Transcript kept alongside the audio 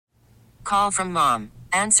Call from mom.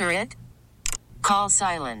 Answer it. Call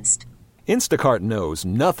silenced. Instacart knows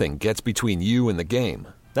nothing gets between you and the game.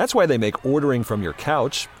 That's why they make ordering from your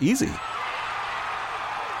couch easy.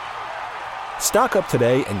 Stock up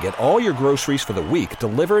today and get all your groceries for the week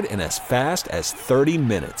delivered in as fast as 30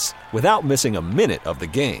 minutes without missing a minute of the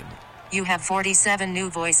game. You have 47 new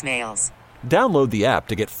voicemails. Download the app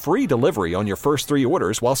to get free delivery on your first 3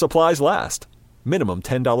 orders while supplies last. Minimum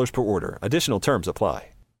 $10 per order. Additional terms apply.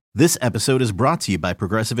 This episode is brought to you by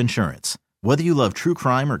Progressive Insurance. Whether you love true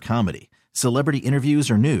crime or comedy, celebrity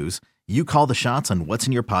interviews or news, you call the shots on what's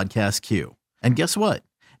in your podcast queue. And guess what?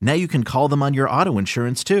 Now you can call them on your auto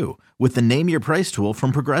insurance too with the Name Your Price tool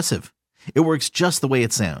from Progressive. It works just the way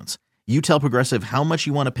it sounds. You tell Progressive how much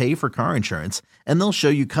you want to pay for car insurance, and they'll show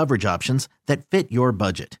you coverage options that fit your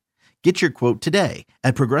budget. Get your quote today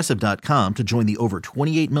at Progressive.com to join the over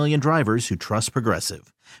 28 million drivers who trust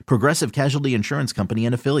Progressive. Progressive Casualty Insurance Company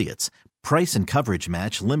and Affiliates. Price and coverage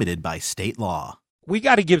match limited by state law. We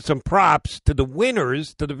got to give some props to the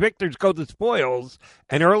winners. To the victors go the spoils.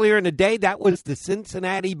 And earlier in the day, that was the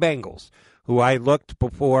Cincinnati Bengals, who I looked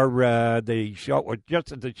before the show, or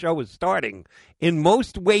just as the show was starting, in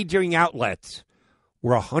most wagering outlets,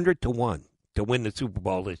 were 100-1 to win the Super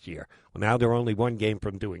Bowl this year. Well, now they're only one game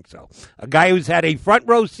from doing so. A guy who's had a front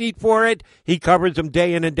row seat for it, he covers them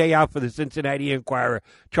day in and day out for the Cincinnati Enquirer.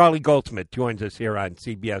 Charlie Goldsmith joins us here on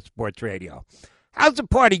CBS Sports Radio. How's the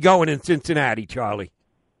party going in Cincinnati, Charlie?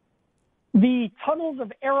 The tunnels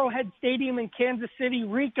of Arrowhead Stadium in Kansas City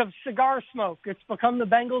reek of cigar smoke. It's become the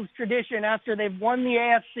Bengals' tradition after they've won the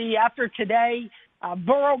AFC. After today,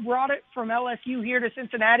 Burrow brought it from LSU here to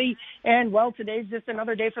Cincinnati, and, well, today's just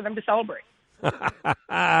another day for them to celebrate.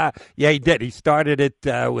 Yeah, he did. He started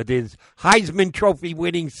it with his Heisman Trophy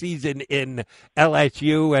winning season in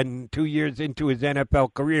LSU, and 2 years into his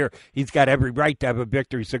NFL career, he's got every right to have a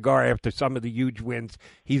victory cigar after some of the huge wins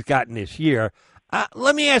he's gotten this year.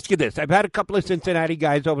 Let me ask you this. I've had a couple of Cincinnati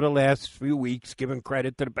guys over the last few weeks giving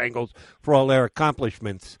credit to the Bengals for all their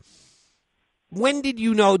accomplishments. When did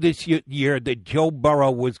you know this year that Joe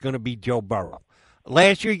Burrow was going to be Joe Burrow?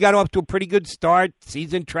 Last year, he got off to a pretty good start.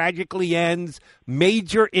 Season tragically ends.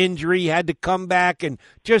 Major injury. Had to come back and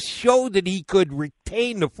just show that he could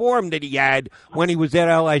retain the form that he had when he was at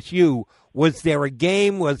LSU. Was there a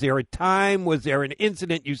game? Was there a time? Was there an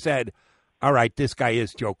incident you said, all right, this guy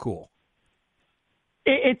is Joe Cool?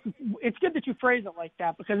 It's good that you phrase it like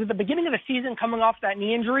that, because at the beginning of the season, coming off that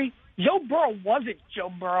knee injury, Joe Burrow wasn't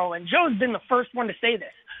Joe Burrow, and Joe's been the first one to say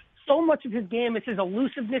this. So much of his game is his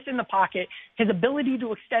elusiveness in the pocket, his ability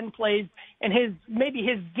to extend plays, and his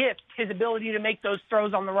gift, his ability to make those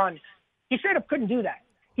throws on the run. He straight up couldn't do that.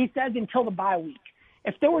 He says until the bye week.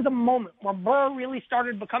 If there was a moment where Burrow really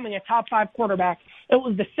started becoming a top 5 quarterback, it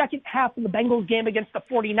was the second half of the Bengals game against the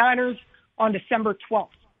 49ers on December 12th.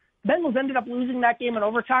 Bengals ended up losing that game in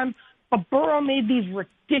overtime, but Burrow made these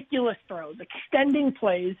ridiculous throws, extending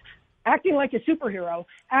plays, acting like a superhero,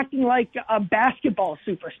 acting like a basketball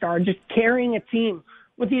superstar, just carrying a team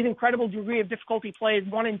with these incredible degree of difficulty plays,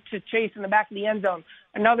 one to chase in the back of the end zone,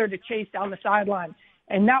 another to chase down the sideline.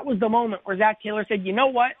 And that was the moment where Zach Taylor said, you know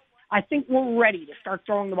what? I think we're ready to start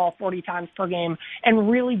throwing the ball 40 times per game and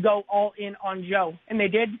really go all in on Joe. And they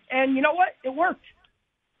did. And you know what? It worked.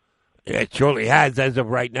 It surely has, as of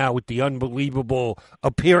right now, with the unbelievable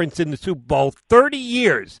appearance in the Super Bowl. 30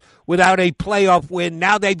 years without a playoff win.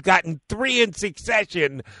 Now they've gotten 3 in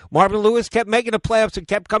succession. Marvin Lewis kept making the playoffs and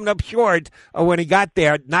kept coming up short when he got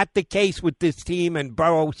there. Not the case with this team, and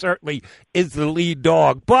Burrow certainly is the lead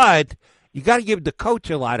dog. But you got to give the coach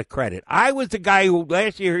a lot of credit. I was the guy who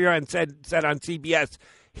last year here said on CBS,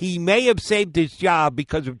 he may have saved his job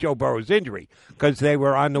because of Joe Burrow's injury, because they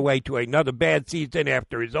were on the way to another bad season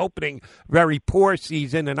after his opening very poor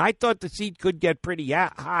season. And I thought the seat could get pretty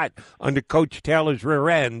hot under Coach Taylor's rear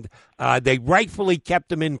end. They rightfully kept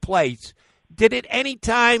him in place. Did at any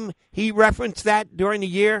time he reference that during the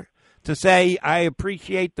year to say, I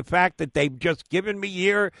appreciate the fact that they've just given me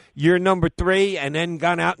year number 3, and then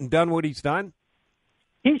gone out and done what he's done?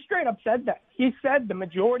 He straight up said that. He said the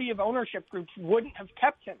majority of ownership groups wouldn't have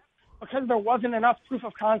kept him because there wasn't enough proof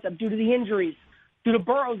of concept due to the injuries, due to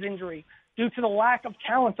Burrow's injury, due to the lack of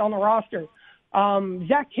talent on the roster.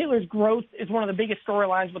 Zach Taylor's growth is one of the biggest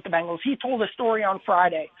storylines with the Bengals. He told a story on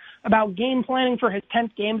Friday about game planning for his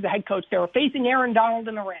 10th game as a head coach. They were facing Aaron Donald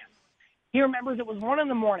and the Rams. He remembers it was 1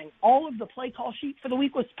 a.m. All of the play call sheet for the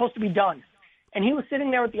week was supposed to be done. And he was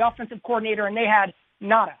sitting there with the offensive coordinator, and they had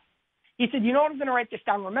nada. He said, you know what, I'm going to write this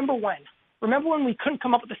down. Remember when we couldn't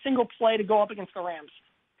come up with a single play to go up against the Rams?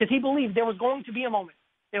 Because he believed there was going to be a moment.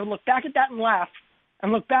 They would look back at that and laugh,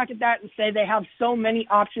 and look back at that and say they have so many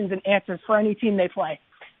options and answers for any team they play.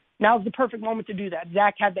 Now's the perfect moment to do that.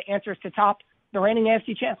 Zach had the answers to top the reigning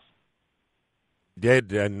AFC champs.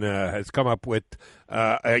 Did and has come up with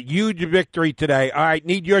a huge victory today. All right,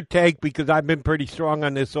 need your take because I've been pretty strong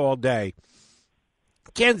on this all day.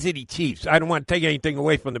 Kansas City Chiefs, I don't want to take anything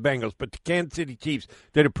away from the Bengals, but the Kansas City Chiefs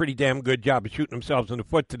did a pretty damn good job of shooting themselves in the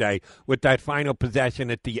foot today with that final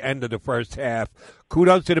possession at the end of the first half.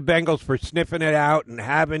 Kudos to the Bengals for sniffing it out and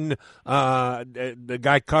having the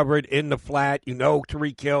guy covered in the flat. You know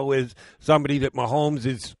Tyreek Hill is somebody that Mahomes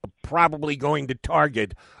is probably going to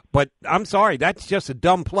target. But I'm sorry, that's just a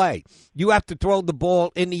dumb play. You have to throw the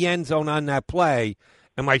ball in the end zone on that play.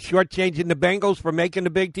 Am I shortchanging the Bengals for making the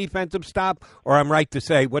big defensive stop, or I'm right to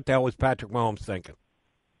say, what the hell was Patrick Mahomes thinking?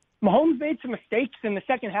 Mahomes made some mistakes in the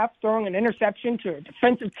second half, throwing an interception to a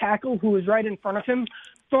defensive tackle who was right in front of him,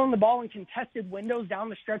 throwing the ball in contested windows down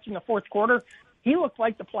the stretch in the fourth quarter. He looked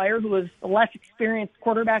like the player who was the less experienced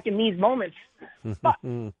quarterback in these moments. But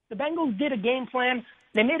the Bengals did a game plan.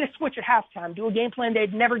 They made a switch at halftime to a game plan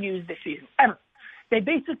they'd never used this season, ever. They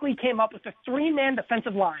basically came up with a three-man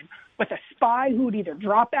defensive line with a spy who would either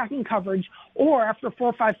drop back in coverage or, after 4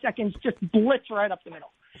 or 5 seconds, just blitz right up the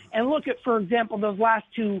middle. And look at, for example, those last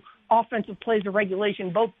two offensive plays of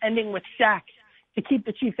regulation, both ending with sacks to keep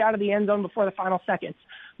the Chiefs out of the end zone before the final seconds.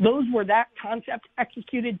 Those were that concept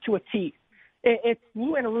executed to a T.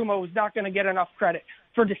 Lou Anarumo was not going to get enough credit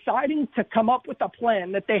for deciding to come up with a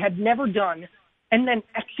plan that they had never done and then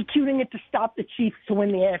executing it to stop the Chiefs to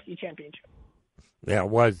win the AFC Championship. Yeah, it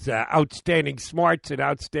was outstanding smarts and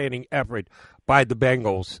outstanding effort by the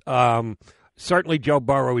Bengals. Certainly Joe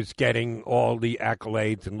Burrow is getting all the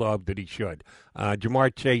accolades and love that he should.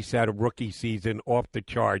 Jamar Chase had a rookie season off the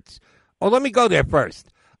charts. Oh, let me go there first.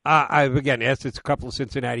 I've, again, asked this a couple of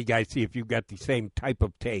Cincinnati guys, see if you've got the same type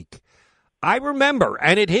of take. I remember,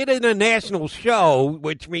 and it hit in a national show,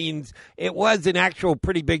 which means it was an actual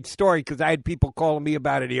pretty big story because I had people calling me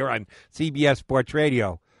about it here on CBS Sports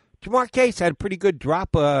Radio. Jamar Chase had a pretty good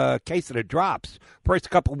case of the drops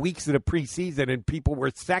first couple weeks of the preseason, and people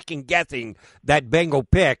were second-guessing that Bengal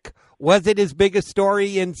pick. Was it as big a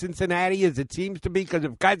story in Cincinnati as it seems to be? Because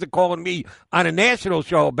if guys are calling me on a national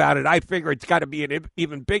show about it, I figure it's got to be an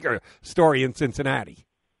even bigger story in Cincinnati.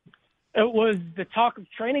 It was the talk of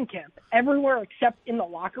training camp. Everywhere except in the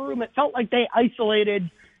locker room, it felt like they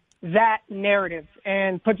isolated that narrative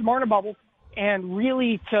and put Jamar in a bubble, and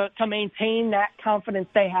really to maintain that confidence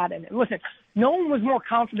they had in it. Listen, no one was more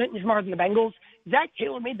confident in Jamar than the Bengals. Zach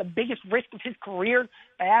Taylor made the biggest risk of his career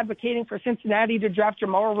by advocating for Cincinnati to draft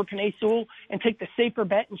Jamar over Penei Sewell and take the safer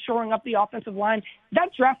bet in shoring up the offensive line. That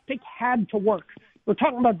draft pick had to work. We're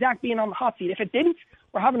talking about Zach being on the hot seat. If it didn't,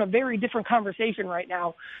 we're having a very different conversation right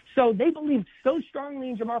now. So they believed so strongly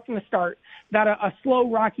in Jamar from the start that a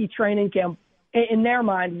slow, rocky training camp, in their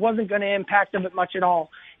mind, wasn't going to impact them much at all.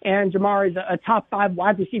 And Jamar is a top 5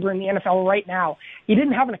 wide receiver in the NFL right now. He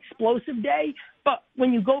didn't have an explosive day, but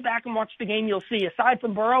when you go back and watch the game, you'll see, aside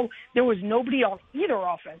from Burrow, there was nobody on either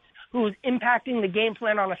offense who was impacting the game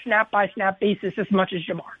plan on a snap-by-snap basis as much as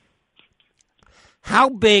Jamar. How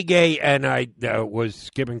big and I was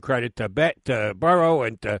giving credit to Burrow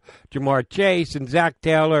and to Jamar Chase and Zach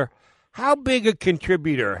Taylor, how big a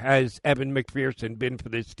contributor has Evan McPherson been for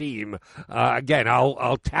this team? Again,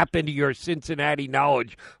 I'll tap into your Cincinnati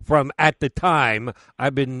knowledge from at the time.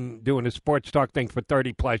 I've been doing a sports talk thing for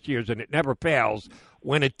 30-plus years, and it never fails.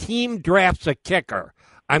 When a team drafts a kicker,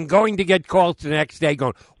 I'm going to get calls the next day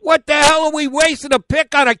going, what the hell are we wasting a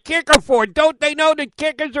pick on a kicker for? Don't they know that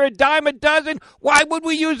kickers are a dime a dozen? Why would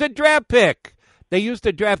we use a draft pick? They used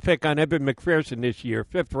a draft pick on Evan McPherson this year,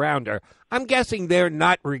 5th rounder. I'm guessing they're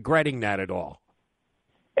not regretting that at all.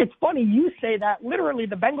 It's funny you say that. Literally,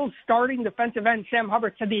 the Bengals starting defensive end, Sam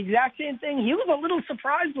Hubbard, said the exact same thing. He was a little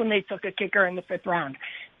surprised when they took a kicker in the 5th round.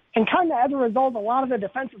 And kind of as a result, a lot of the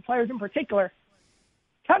defensive players in particular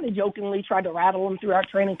kind of jokingly tried to rattle him throughout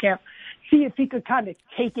training camp, see if he could kind of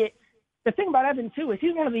take it. The thing about Evan, too, is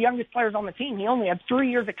he's one of the youngest players on the team. He only had 3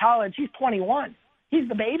 years of college. He's 21. He's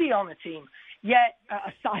the baby on the team. Yet,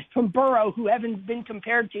 aside from Burrow, who Evan's been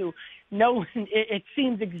compared to, no, it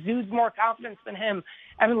seems exudes more confidence than him.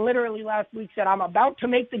 Evan literally last week said, I'm about to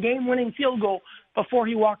make the game-winning field goal before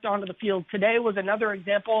he walked onto the field. Today was another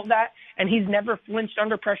example of that, and he's never flinched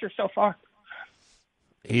under pressure so far.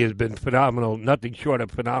 He has been phenomenal, nothing short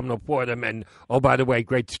of phenomenal for them. And, oh, by the way,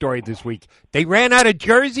 great story this week. They ran out of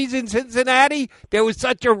jerseys in Cincinnati. There was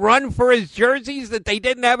such a run for his jerseys that they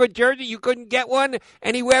didn't have a jersey. You couldn't get one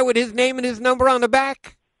anywhere with his name and his number on the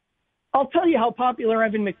back. I'll tell you how popular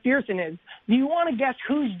Evan McPherson is. Do you want to guess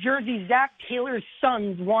whose jersey Zach Taylor's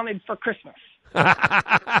sons wanted for Christmas?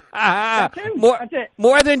 That's him. That's it.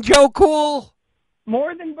 More than Joe Cool?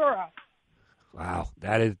 More than Burrow. Wow,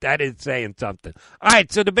 that is saying something. All right,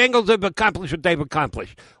 so the Bengals have accomplished what they've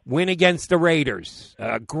accomplished. Win against the Raiders.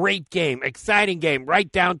 Great game, exciting game, right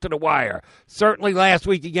down to the wire. Certainly last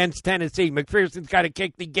week against Tennessee. McPherson's got to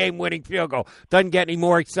kick the game-winning field goal. Doesn't get any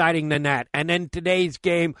more exciting than that. And then today's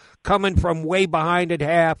game, coming from way behind at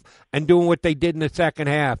half and doing what they did in the second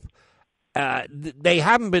half. They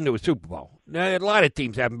haven't been to a Super Bowl. A lot of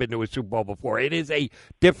teams haven't been to a Super Bowl before. It is a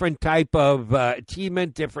different type of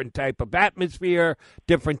achievement, different type of atmosphere,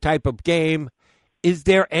 different type of game. Is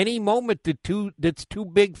there any moment that's too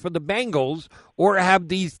big for the Bengals, or have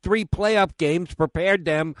these 3 playoff games prepared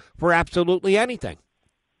them for absolutely anything?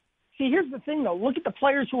 See, here's the thing, though. Look at the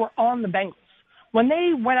players who are on the Bengals. When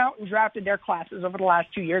they went out and drafted their classes over the last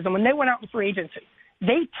 2 years, and when they went out in free agency,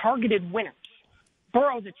 they targeted winners.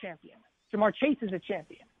 Burrow's a champion. Jamar Chase is a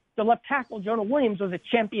champion. The left tackle, Jonah Williams, was a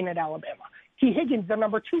champion at Alabama. T. Higgins, the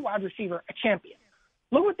number 2 wide receiver, a champion.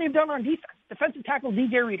 Look what they've done on defense. Defensive tackle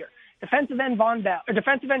DJ Reader, defensive end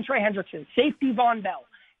Trey Hendrickson, safety Von Bell.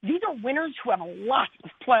 These are winners who have a lot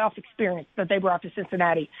of playoff experience that they brought to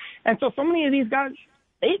Cincinnati. And so many of these guys,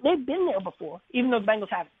 they've been there before, even though the Bengals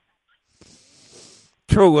haven't.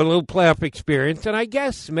 True, a little playoff experience, and I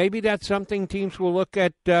guess maybe that's something teams will look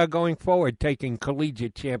at going forward, taking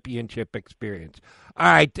collegiate championship experience. All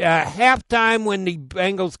right, halftime when the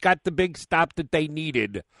Bengals got the big stop that they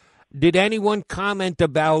needed, did anyone comment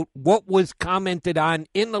about what was commented on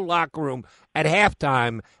in the locker room at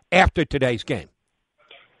halftime after today's game?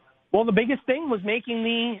 Well, the biggest thing was making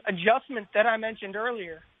the adjustment that I mentioned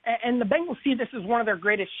earlier, and the Bengals see this as one of their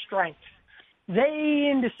greatest strengths. They,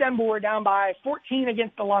 in December, were down by 14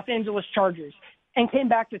 against the Los Angeles Chargers and came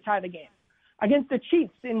back to tie the game. Against the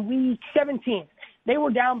Chiefs in Week 17, they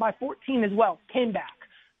were down by 14 as well, came back.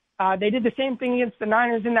 They did the same thing against the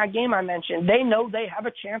Niners in that game I mentioned. They know they have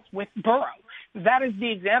a chance with Burrow. That is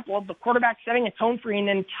the example of the quarterback setting a tone for an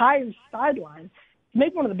entire sideline to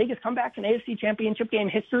make one of the biggest comebacks in AFC Championship game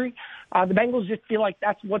history. The Bengals just feel like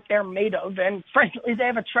that's what they're made of, and frankly, they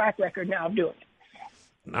have a track record now of doing it.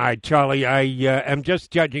 All right, Charlie, I am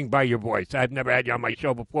just judging by your voice. I've never had you on my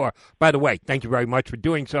show before. By the way, thank you very much for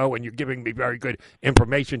doing so, and you're giving me very good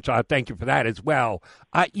information, so I thank you for that as well.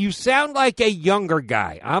 You sound like a younger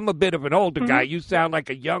guy. I'm a bit of an older guy. You sound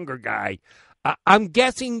like a younger guy. I'm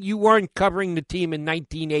guessing you weren't covering the team in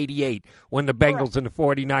 1988 when the Bengals and the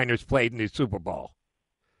 49ers played in the Super Bowl.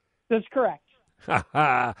 That's correct.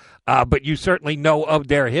 But you certainly know of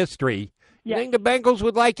their history. You think the Bengals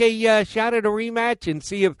would like a shot at a rematch and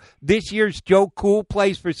see if this year's Joe Cool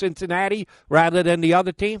plays for Cincinnati rather than the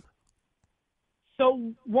other team?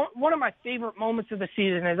 So one of my favorite moments of the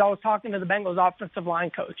season is I was talking to the Bengals offensive line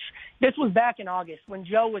coach. This was back in August when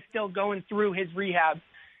Joe was still going through his rehab.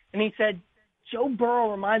 And he said, Joe Burrow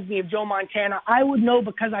reminds me of Joe Montana. I would know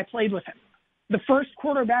because I played with him. The first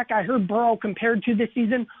quarterback I heard Burrow compared to this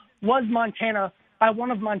season was Montana by one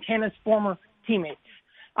of Montana's former teammates.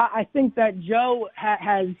 I think that Joe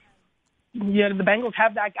has, the Bengals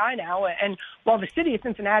have that guy now. And while the city of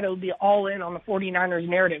Cincinnati will be all in on the 49ers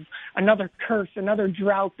narrative, another curse, another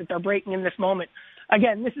drought that they're breaking in this moment.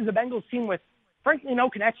 Again, this is a Bengals team with, frankly, no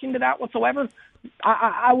connection to that whatsoever.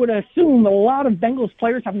 I would assume a lot of Bengals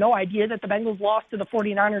players have no idea that the Bengals lost to the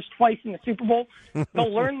 49ers twice in the Super Bowl.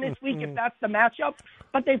 They'll learn this week if that's the matchup.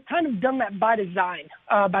 But they've kind of done that by design,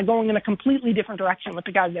 by going in a completely different direction with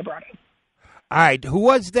the guys they brought in. All right, who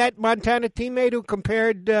was that Montana teammate who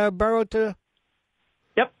compared Burrow to?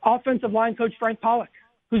 Yep, offensive line coach Frank Pollock,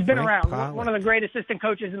 who's been around, one of the great assistant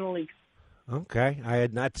coaches in the league. Okay, I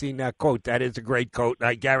had not seen that quote. That is a great quote.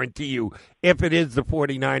 I guarantee you, if it is the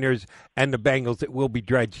 49ers and the Bengals, it will be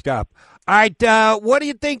dredged up. All right, what do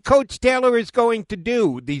you think Coach Taylor is going to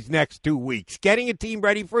do these next 2 weeks? Getting a team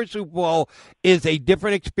ready for a Super Bowl is a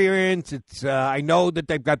different experience. It's I know that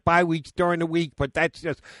they've got bye weeks during the week, but that's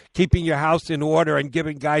just keeping your house in order and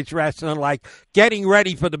giving guys rest. And like getting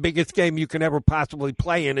ready for the biggest game you can ever possibly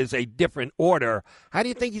play in is a different order. How do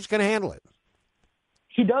you think he's going to handle it?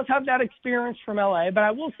 He does have that experience from L.A., but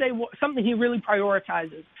I will say something he really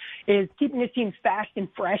prioritizes is keeping his team fast and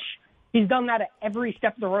fresh. He's done that at every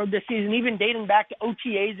step of the road this season, even dating back to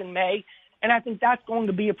OTAs in May, and I think that's going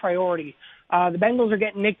to be a priority. The Bengals are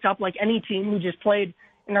getting nicked up like any team who just played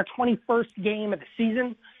in their 21st game of the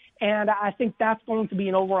season, and I think that's going to be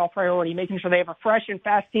an overall priority, making sure they have a fresh and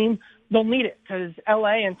fast team. They'll need it because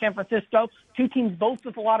L.A. and San Francisco, two teams both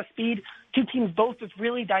with a lot of speed, two teams both with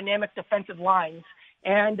really dynamic defensive lines.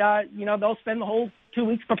 And, they'll spend the whole 2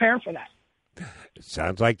 weeks preparing for that.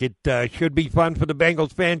 Sounds like it should be fun for the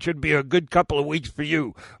Bengals fans. Should be a good couple of weeks for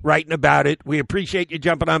you writing about it. We appreciate you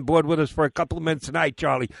jumping on board with us for a couple of minutes tonight,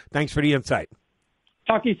 Charlie. Thanks for the insight.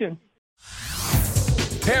 Talk to you soon.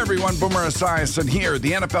 Hey everyone, Boomer Esiason here.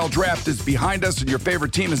 The NFL draft is behind us and your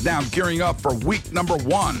favorite team is now gearing up for week number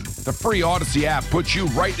 1. The free Odyssey app puts you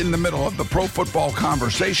right in the middle of the pro football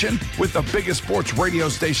conversation with the biggest sports radio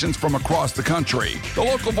stations from across the country. The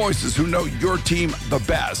local voices who know your team the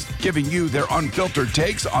best, giving you their unfiltered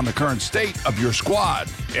takes on the current state of your squad.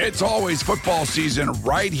 It's always football season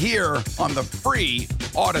right here on the free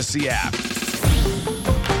Odyssey app.